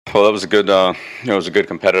Well, that was a good, it was a good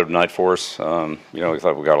competitive night for us. We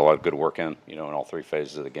thought we got a lot of good work in, in all three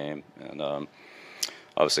phases of the game, and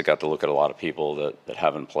obviously got to look at a lot of people that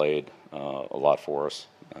haven't played a lot for us,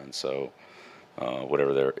 and so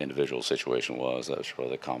whatever their individual situation was, that was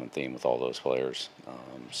probably the common theme with all those players.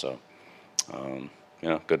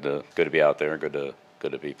 Good to be out there, good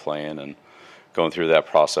to be playing and going through that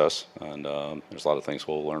process. And there's a lot of things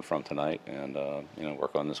we'll learn from tonight, and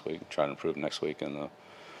work on this week, try to improve next week, and the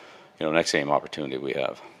next game opportunity we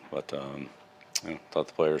have. But thought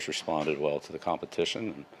the players responded well to the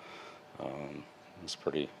competition, and it was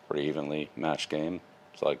pretty evenly matched game.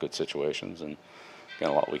 There's a lot of good situations, and got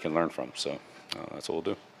a lot we can learn from. So that's what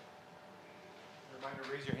we'll do. Reminder,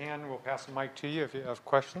 raise your hand. We'll pass the mic to you if you have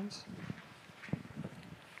questions.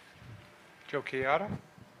 Joe Chiara.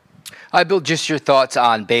 Hi, Bill. Just your thoughts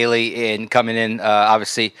on Bailey in coming in.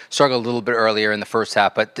 Obviously, struggled a little bit earlier in the first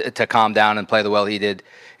half, but to calm down and play the well he did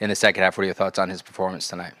in the second half. What are your thoughts on his performance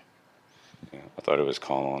tonight? Yeah, I thought it was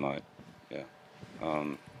calm all night.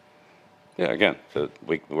 Again,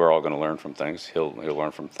 we're all going to learn from things. He'll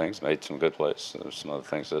learn from things. Made some good plays. There's some other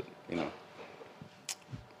things that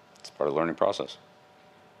it's part of the learning process.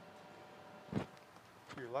 To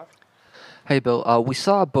your left. Hey, Bill. We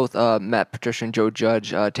saw both Matt Patricia and Joe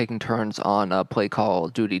Judge taking turns on play call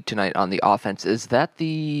duty tonight on the offense. Is that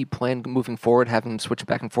the plan moving forward, having them switch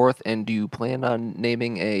back and forth? And do you plan on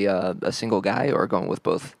naming a single guy or going with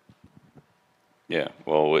both? Yeah,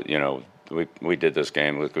 well, we did this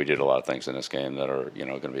game. We did a lot of things in this game that are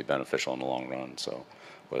going to be beneficial in the long run. So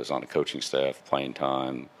whether it's on the coaching staff, playing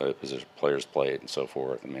time, position players played, and so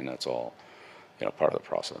forth. I mean, that's all part of the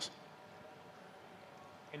process.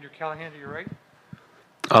 Andrew Callahan to your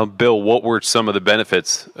right. Bill, what were some of the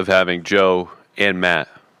benefits of having Joe and Matt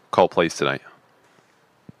call plays tonight?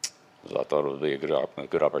 I thought it would be a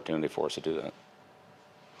good opportunity for us to do that.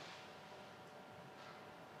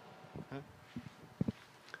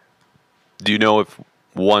 Do you know if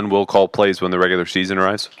one will call plays when the regular season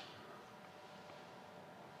arrives?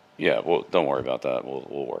 Yeah, well, don't worry about that.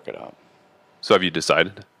 We'll work it out. So have you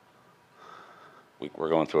decided? We're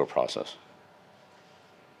going through a process,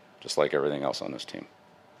 just like everything else on this team.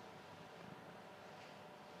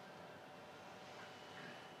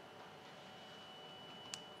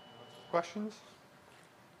 Questions?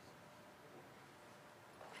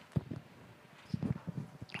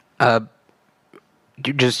 I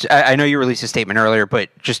know you released a statement earlier, but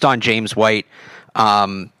just on James White,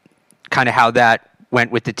 kind of how that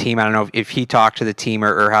went with the team. I don't know if he talked to the team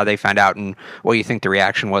or how they found out, and what you think the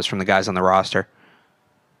reaction was from the guys on the roster.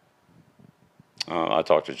 I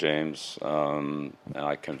talked to James, and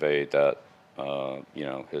I conveyed that,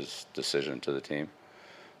 his decision to the team.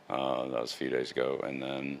 That was a few days ago, and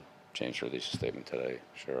then James released a statement today.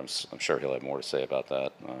 I'm sure he'll have more to say about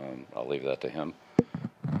that. I'll leave that to him.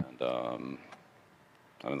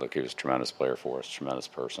 And look, he was a tremendous player for us, tremendous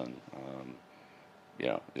person.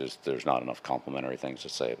 There's not enough complimentary things to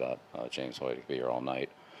say about James White. He could be here all night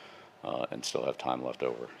and still have time left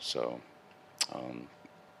over. So,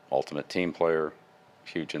 ultimate team player,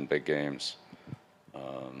 huge in big games,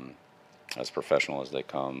 as professional as they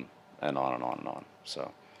come, and on and on and on.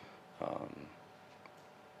 So,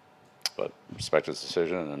 but respect his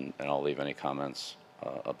decision, and I'll leave any comments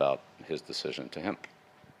about his decision to him.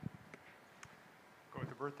 Go with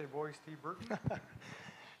the birthday boy, Steve Burton.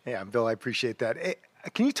 Yeah, Bill, I appreciate that. Hey,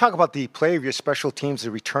 can you talk about the play of your special teams,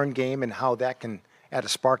 the return game, and how that can add a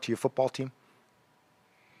spark to your football team?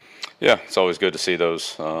 Yeah, it's always good to see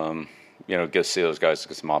those. Get to see those guys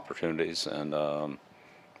get some opportunities, and I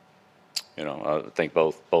think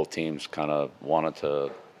both teams kind of wanted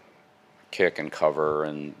to kick and cover,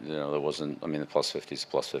 and there wasn't. I mean, the +50 is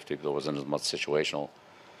 +50, but there wasn't as much situational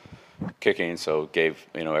kicking, so it gave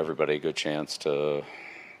everybody a good chance to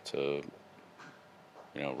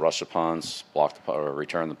rush the punts, block the or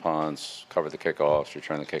return the punts, cover the kickoffs,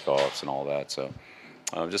 return the kickoffs, and all that. So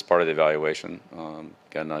just part of the evaluation.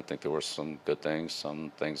 Again, I think there were some good things,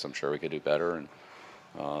 some things I'm sure we could do better, and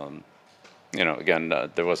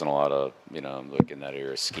there wasn't a lot of like in that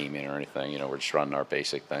area scheming or anything. We're just running our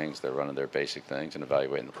basic things. They're running their basic things and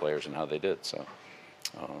evaluating the players and how they did. So.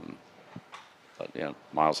 But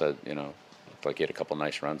Miles had looked like he had a couple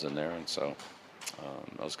nice runs in there, and so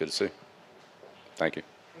that was good to see. Thank you.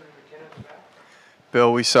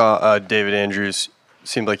 Bill, we saw David Andrews.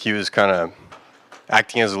 Seemed like he was kind of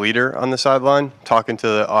acting as a leader on the sideline, talking to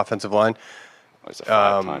the offensive line. He's a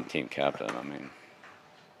five-time team captain. I mean,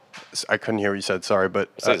 I couldn't hear what you said. Sorry, but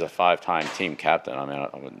he's a five-time team captain. I mean,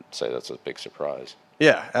 I wouldn't say that's a big surprise.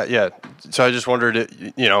 Yeah. So I just wondered,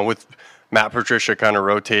 with Matt Patricia kind of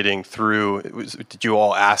rotating through. Did you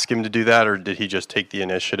all ask him to do that, or did he just take the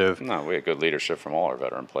initiative? No, we had good leadership from all our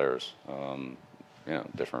veteran players. A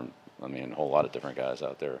whole lot of different guys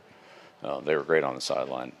out there. They were great on the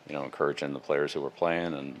sideline, encouraging the players who were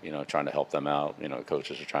playing and, trying to help them out.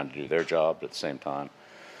 Coaches are trying to do their job, but at the same time,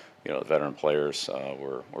 the veteran players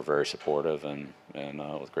were very supportive and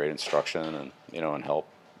with great instruction and help.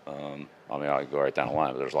 I could go right down the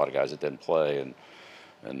line, but there's a lot of guys that didn't play,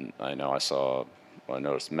 and I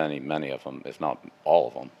noticed many of them, if not all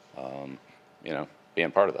of them,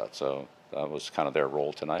 being part of that. So that was kind of their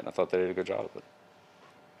role tonight, and I thought they did a good job of it.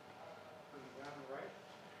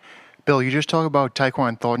 Bill, you just talked about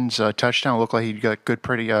Tyquan Thornton's touchdown. It looked like he got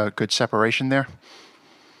pretty good separation there.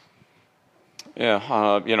 Yeah,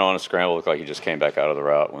 on a scramble, it looked like he just came back out of the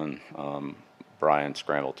route when Brian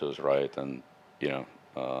scrambled to his right, and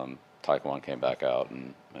Tyquan came back out,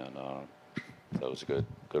 and that was a good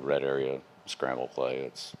red area scramble play.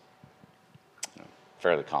 It's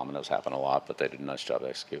fairly common. Those happen a lot, but they did a nice job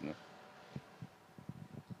executing it.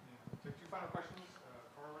 Two final questions.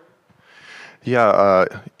 Carl, Yeah,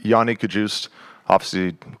 Yannick Kajust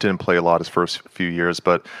obviously didn't play a lot his first few years,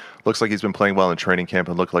 but looks like he's been playing well in training camp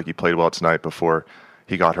and looked like he played well tonight before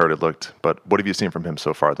he got hurt, it looked. But what have you seen from him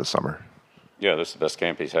so far this summer? Yeah, this is the best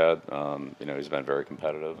camp he's had. He's been very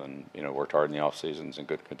competitive and, worked hard in the off seasons in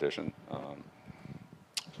good condition. So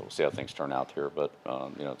we'll see how things turn out here, but,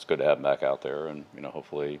 it's good to have him back out there and,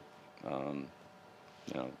 hopefully,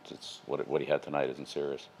 it's what he had tonight isn't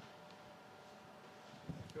serious.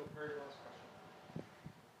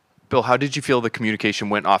 Bill, how did you feel the communication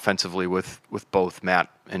went offensively with both Matt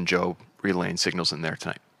and Joe relaying signals in there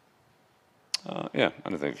tonight? Yeah, I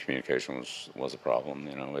don't think the communication was a problem.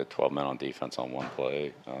 We had 12 men on defense on one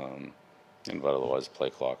play, but otherwise the play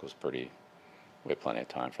clock was we had plenty of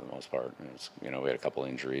time for the most part. We had a couple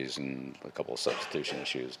injuries and a couple of substitution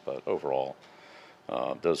issues, but overall,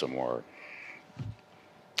 those are more.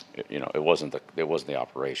 It wasn't the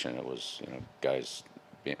operation. It was guys,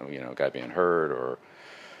 guy being hurt or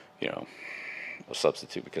a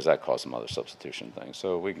substitute, because that caused some other substitution things.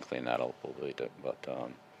 So we can clean that up a little bit, but.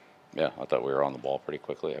 Yeah, I thought we were on the ball pretty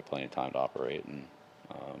quickly. I had plenty of time to operate, and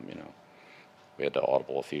we had to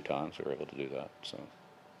audible a few times. We were able to do that. So,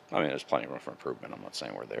 there's plenty of room for improvement. I'm not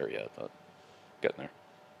saying we're there yet, but getting there.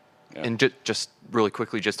 Yeah. And just really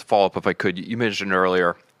quickly, just to follow up, if I could, you mentioned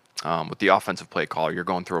earlier with the offensive play caller, you're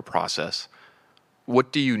going through a process.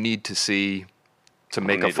 What do you need to see to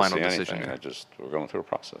make a final decision? We're going through a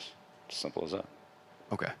process. It's simple as that.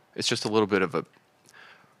 Okay, it's just a little bit of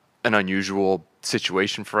an unusual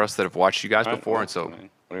situation for us that have watched you guys before, and so what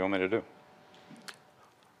do you want me to do?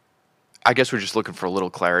 I guess we're just looking for a little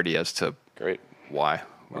clarity as to why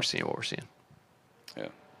we're seeing what we're seeing. Yeah,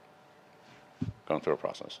 going through a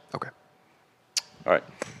process. Okay. All right,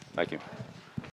 thank you.